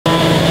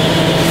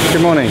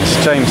Good morning,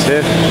 it's James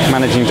here,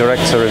 Managing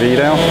Director of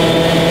Edale.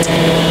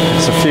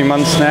 It's a few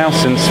months now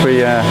since we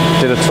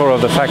did a tour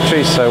of the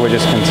factory, so we're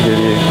just going to give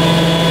you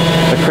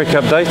a quick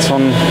update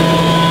on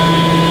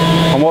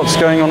what's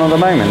going on at the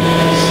moment.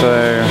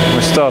 So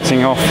we're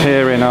starting off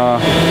here in our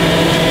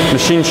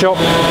machine shop,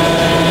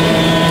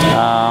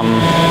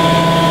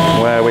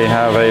 where we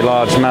have a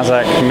large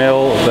Mazak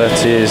Mill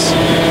that is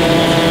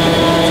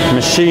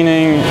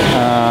machining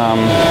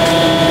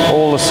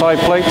all the side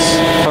plates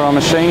for our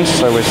machines.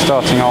 So we're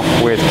starting off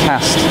with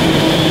cast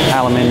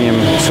aluminium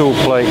tool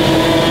plate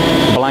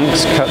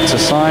blanks cut to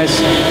size,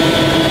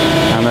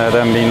 and they're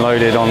then being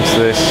loaded onto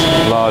this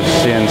large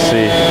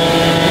CNC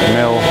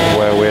mill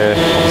where we're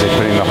obviously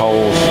putting the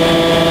holes,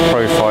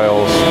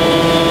 profiles,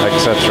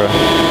 etc.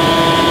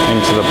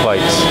 into the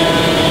plates.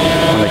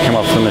 When they come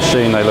off the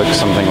machine they look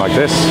something like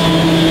this.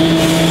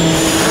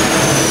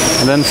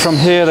 And then from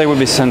here they will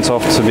be sent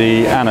off to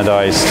be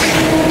anodized.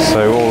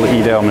 So all the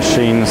Edale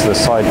machines, the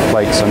side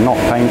plates are not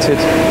painted,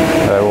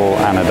 they're all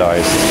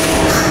anodized.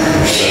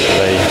 So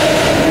they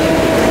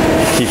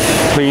keep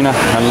cleaner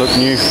and look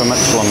new for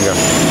much longer.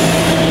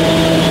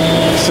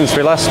 Since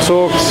we last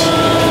talked,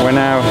 we're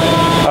now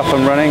up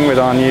and running with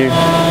our new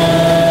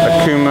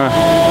Accuma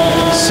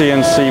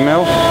CNC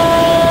mill.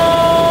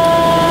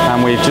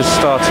 And we've just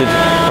started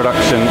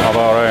production of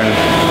our own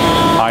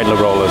idler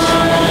rollers.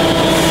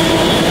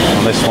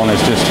 And this one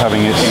is just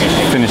having its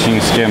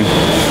finishing skim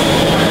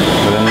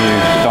with a new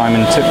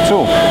diamond tip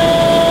tool.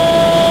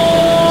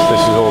 So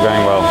this is all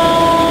going well.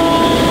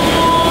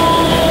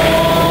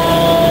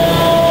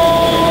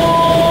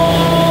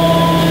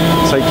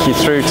 Take you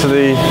through to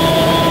the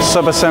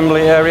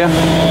sub-assembly area.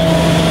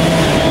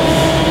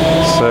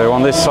 So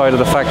on this side of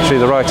the factory,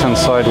 the right hand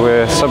side,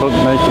 we're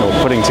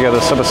putting together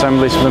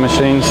sub-assemblies for the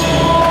machines.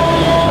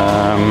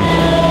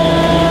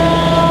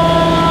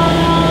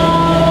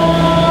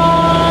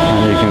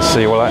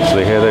 See, well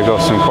actually here they've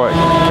got some quite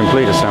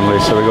complete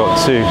assemblies. So we've got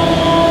two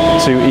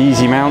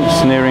easy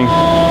mounts nearing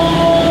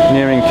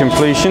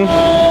completion.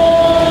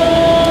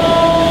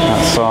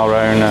 That's our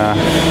own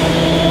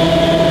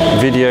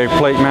video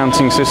plate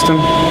mounting system.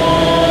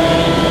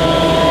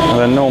 And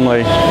then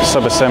normally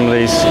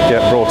sub-assemblies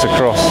get brought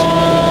across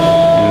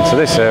into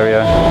this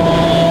area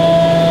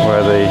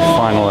where the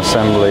final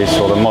assemblies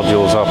or the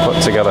modules are put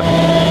together.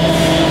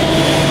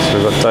 So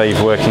we've got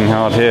Dave working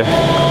hard here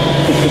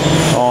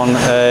on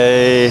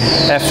a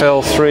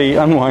FL3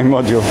 unwind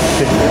module.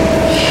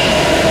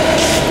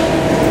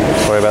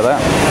 Sorry about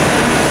that.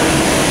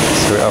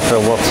 So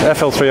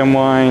FL3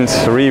 unwind,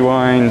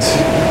 rewind,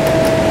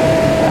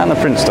 and the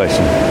print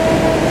station.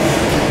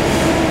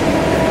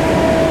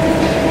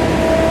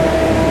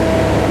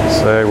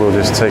 So we'll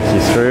just take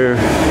you through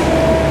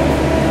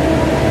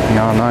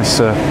our nice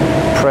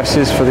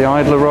presses for the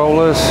idler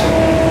rollers,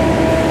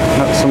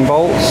 nuts and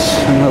bolts,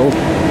 and little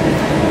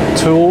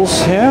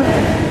tools here.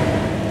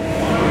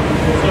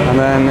 And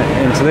then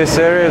into this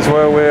area is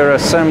where we're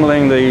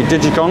assembling the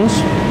Digicons.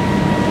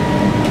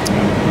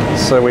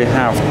 So we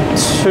have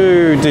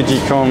two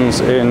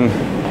Digicons in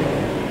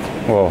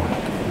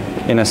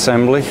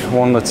assembly.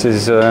 One that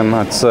is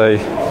I'd say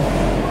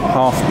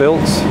half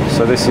built.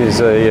 So this is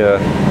a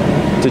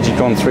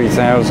Digicon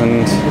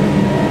 3000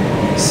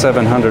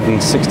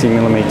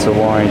 760mm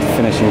wide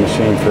finishing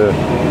machine for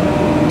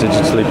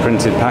digitally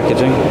printed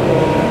packaging.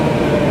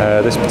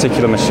 This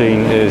particular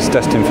machine is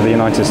destined for the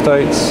United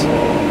States,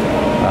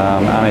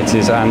 and it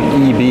is an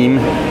E-beam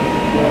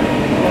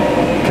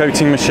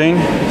coating machine.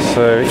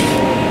 So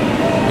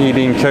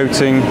E-beam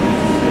coating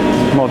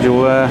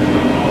module there.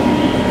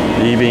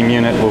 The E-beam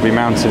unit will be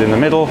mounted in the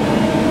middle,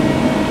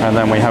 and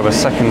then we have a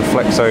second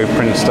flexo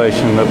print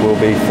station that will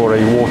be for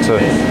a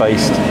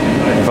water-based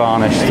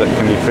varnish that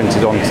can be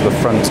printed onto the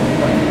front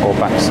or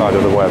back side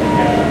of the web.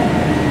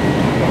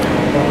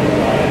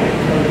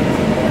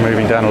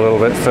 Moving down a little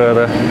bit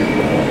further,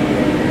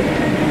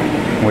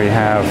 we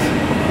have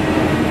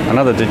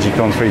another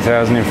Digicon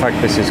 3000. In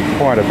fact, this is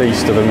quite a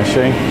beast of a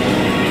machine.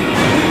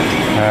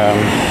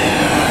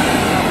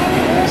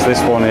 So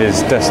this one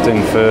is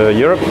destined for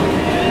Europe.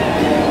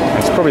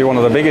 It's probably one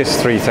of the biggest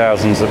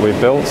 3000s that we've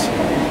built.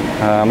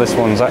 This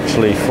one's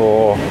actually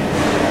for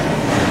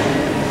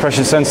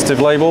pressure sensitive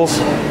labels.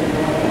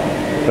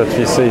 But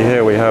you see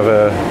here we have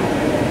a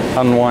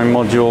unwind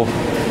module,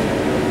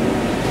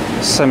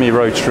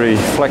 semi-rotary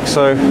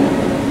flexo,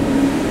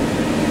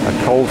 a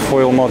cold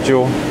foil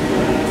module,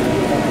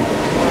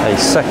 a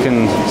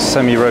second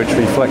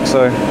semi-rotary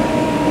flexo,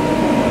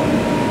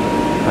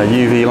 a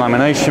UV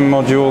lamination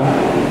module,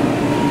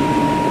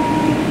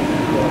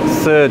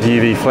 third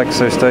UV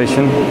flexo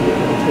station.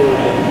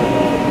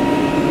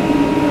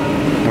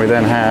 We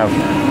then have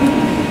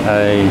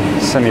a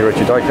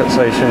semi-rotary die cut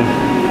station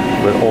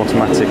with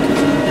automatic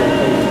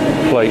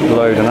plate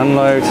load and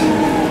unload,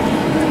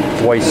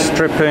 waste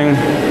stripping,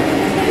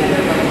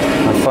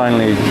 and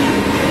finally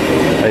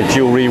a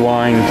dual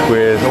rewind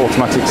with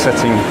automatic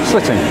setting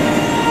slitting.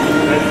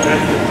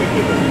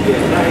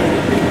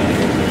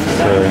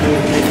 So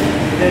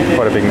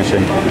quite a big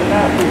machine.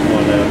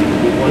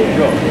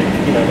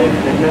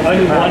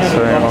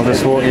 So I'll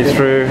just walk you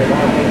through.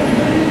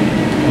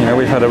 You know,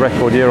 we've had a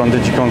record year on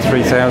Digicon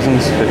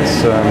 3000s.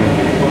 It's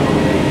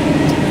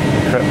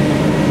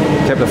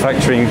kept the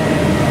factory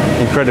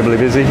incredibly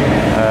busy.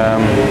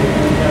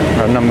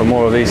 A number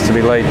more of these to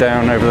be laid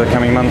down over the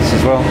coming months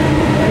as well.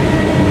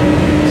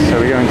 So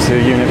we're going to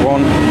Unit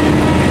 1,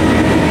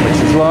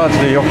 which is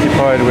largely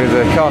occupied with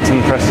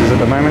carton presses at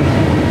the moment.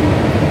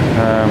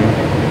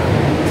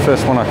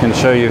 First one I can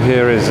show you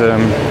here is a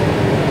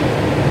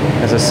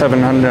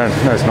 700, no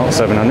it's not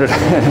 700,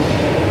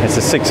 it's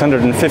a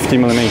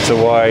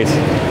 650mm wide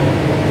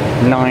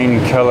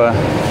 9-colour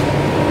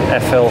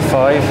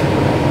FL5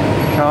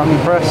 carton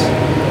press.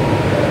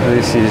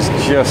 This is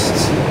just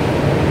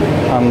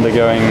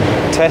undergoing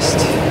test.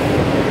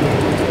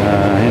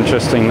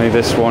 Interestingly,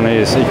 this one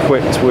is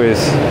equipped with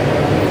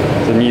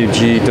the new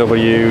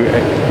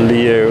GW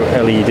Leo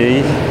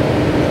LED,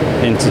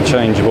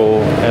 interchangeable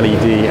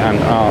LED and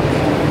arc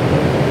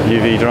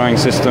UV drying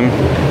system.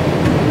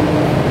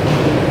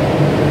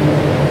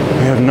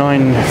 We have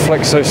 9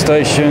 flexo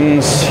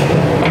stations,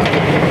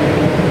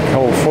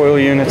 cold foil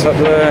unit up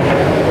there.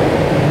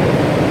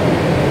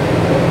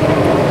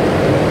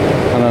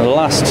 And the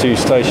last 2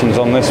 stations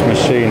on this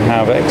machine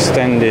have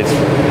extended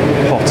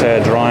hot air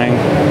drying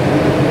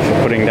for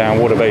putting down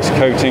water-based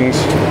coatings.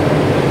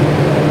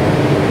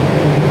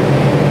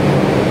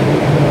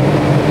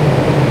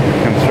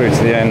 Come through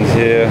to the end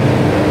here.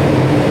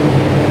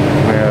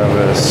 We have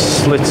a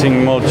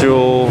slitting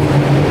module,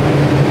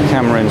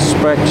 camera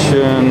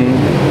inspection,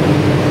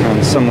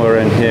 and somewhere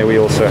in here we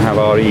also have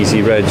our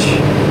Easy Reg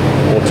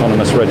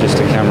autonomous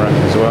register camera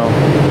as well.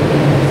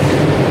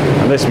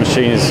 And this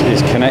machine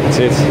is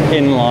connected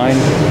inline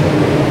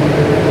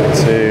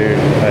to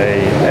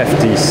a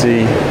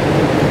FDC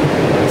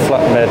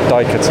flatbed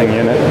die cutting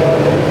unit.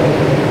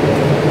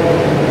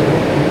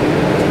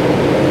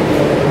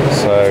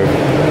 So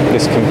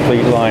this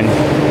complete line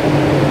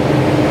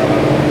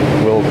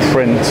will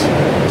print,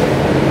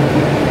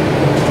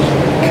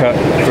 cut,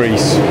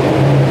 crease,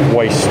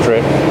 waste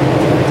strip,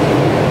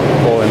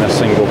 all in a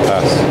single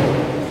pass.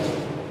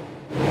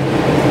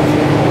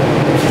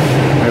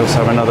 We also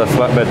have another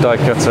flatbed die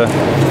cutter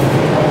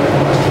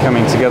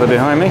coming together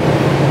behind me.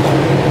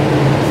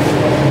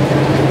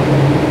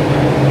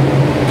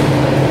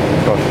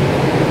 God,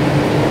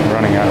 I'm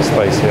running out of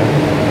space here.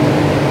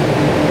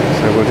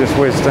 So we'll just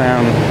whiz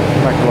down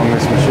back along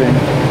this machine.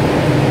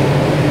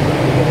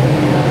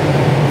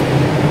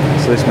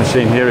 So this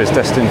machine here is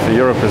destined for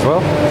Europe as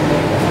well.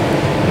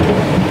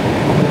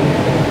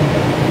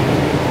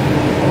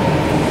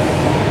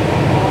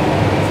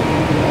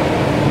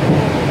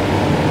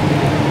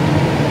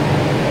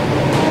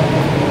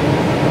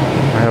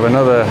 I have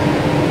another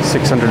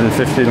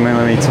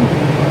 650mm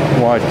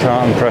wide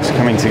carton press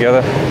coming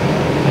together.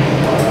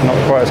 Not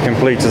quite as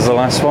complete as the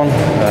last one.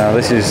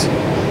 This is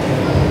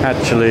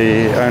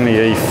actually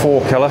only a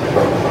 4-colour.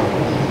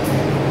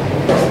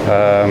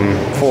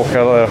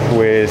 4-colour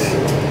with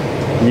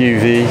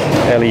UV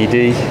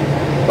LED,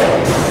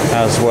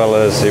 as well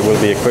as it will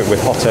be equipped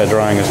with hot air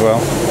drying as well.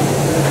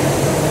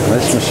 And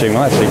this machine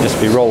will actually just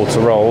be roll to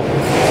roll,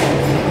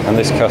 and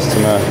this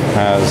customer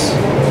has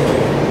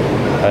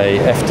a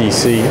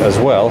FDC as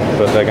well,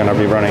 but they're going to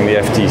be running the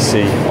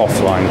FDC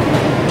offline.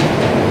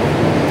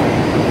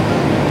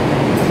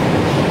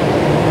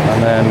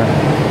 And then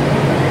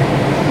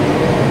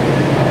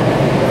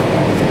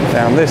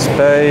down this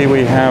bay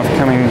we have,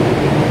 coming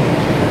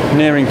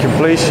nearing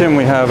completion,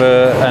 we have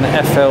an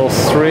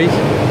FL3.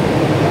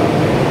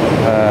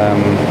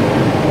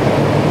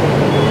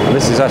 And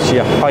this is actually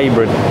a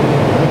hybrid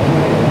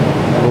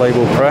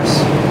label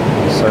press,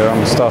 so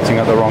I'm starting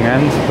at the wrong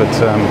end, but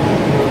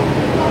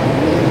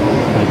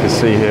you can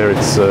see here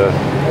it's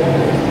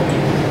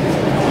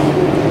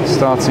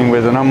starting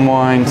with an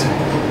unwind,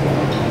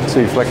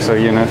 2 flexo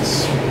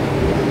units.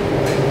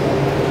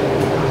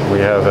 We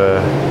have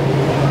a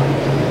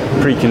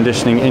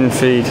preconditioning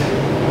in-feed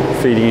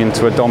feeding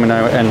into a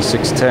Domino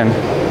N610,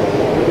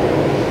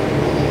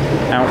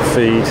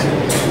 outfeed,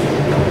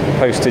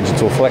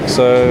 post-digital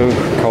flexo,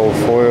 cold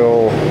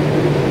foil,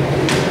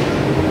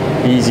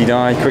 easy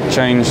die, quick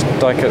change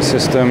die cut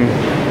system,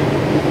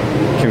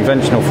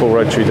 conventional full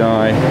rotary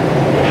die,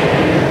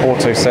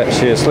 auto set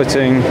shear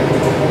slitting,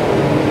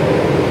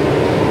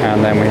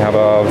 and then we have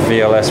our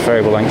VLS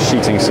variable length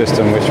sheeting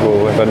system, which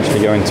will eventually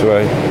go into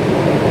a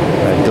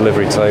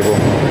delivery table,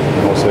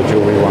 and also a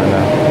dual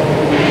rewinder.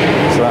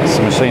 So that's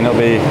the machine that'll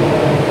be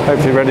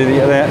hopefully ready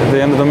at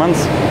the end of the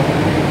month.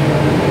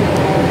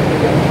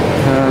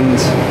 And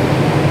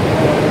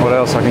what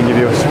else? I can give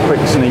you a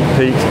quick sneak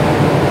peek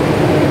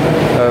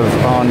of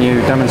our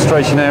new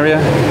demonstration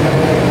area.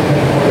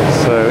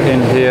 So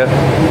in here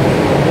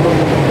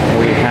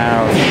we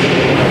have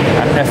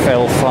an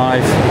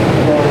FL5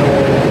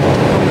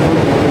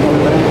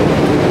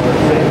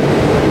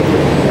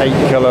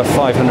 8-colour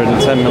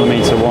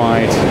 510mm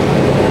wide,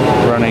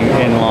 running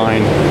in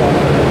line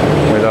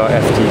with our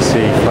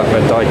FTC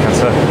flatbed die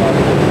cutter.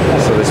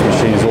 So this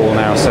machine is all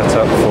now set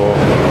up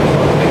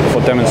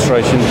for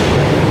demonstration.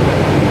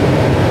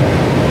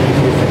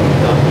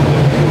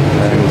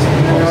 And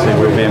obviously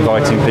we'll be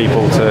inviting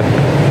people to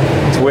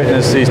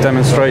witness these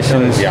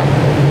demonstrations,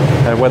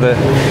 whether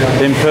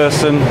in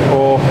person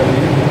or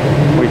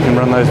we can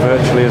run those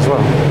virtually as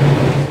well.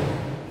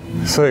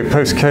 So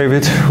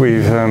post-COVID,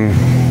 we've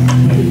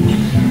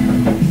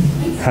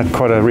had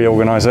quite a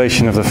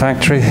reorganisation of the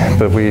factory,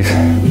 but we've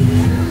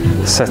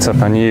set up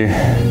a new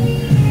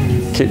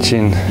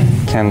kitchen,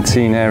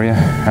 canteen area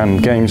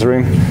and games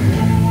room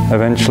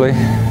eventually.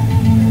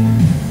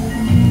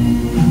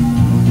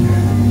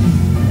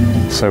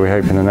 So we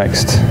hope in the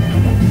next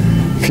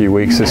few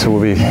weeks this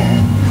will be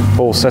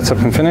all set up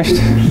and finished.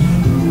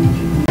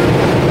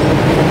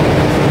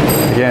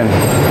 Again,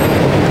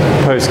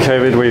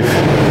 post-COVID we've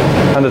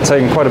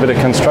undertaken quite a bit of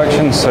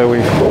construction, so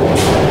we've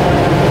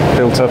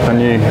built up a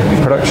new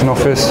production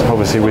office,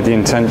 obviously with the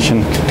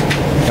intention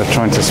of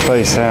trying to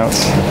space out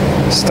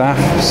staff.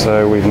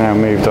 So we've now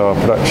moved our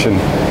production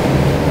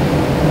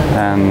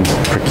and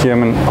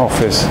procurement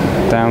office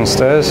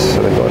downstairs,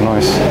 so they've got a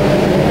nice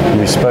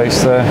new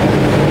space there.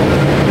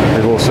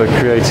 We've also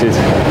created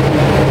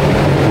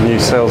a new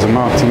sales and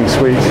marketing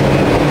suite,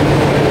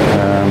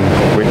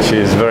 which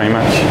is very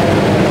much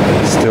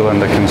still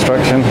under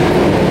construction.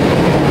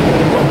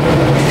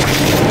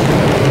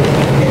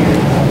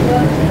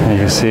 You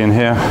can see in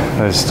here,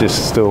 there's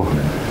just still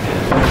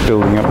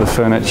building up the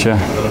furniture.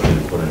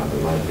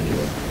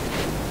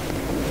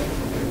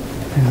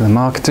 Here's the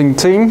marketing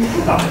team.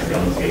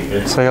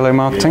 Say hello,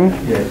 marketing.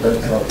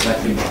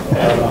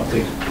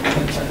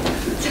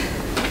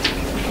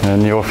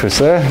 And the office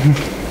there.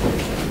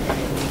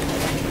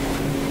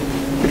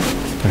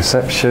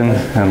 Reception,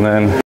 and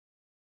then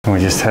we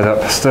just head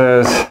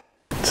upstairs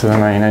to the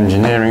main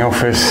engineering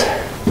office,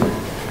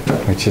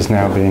 which is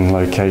now being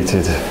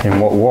located in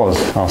what was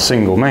our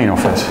single main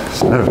office.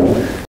 So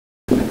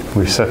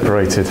we've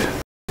separated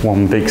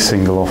one big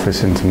single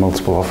office into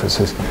multiple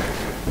offices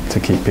to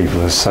keep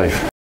people as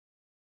safe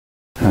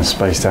and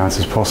spaced out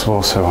as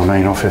possible. So our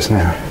main office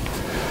now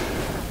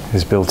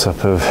is built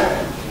up of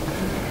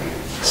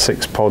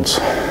 6 pods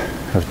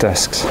of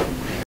desks.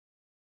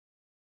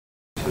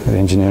 The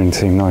engineering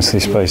team nicely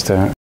spaced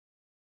out.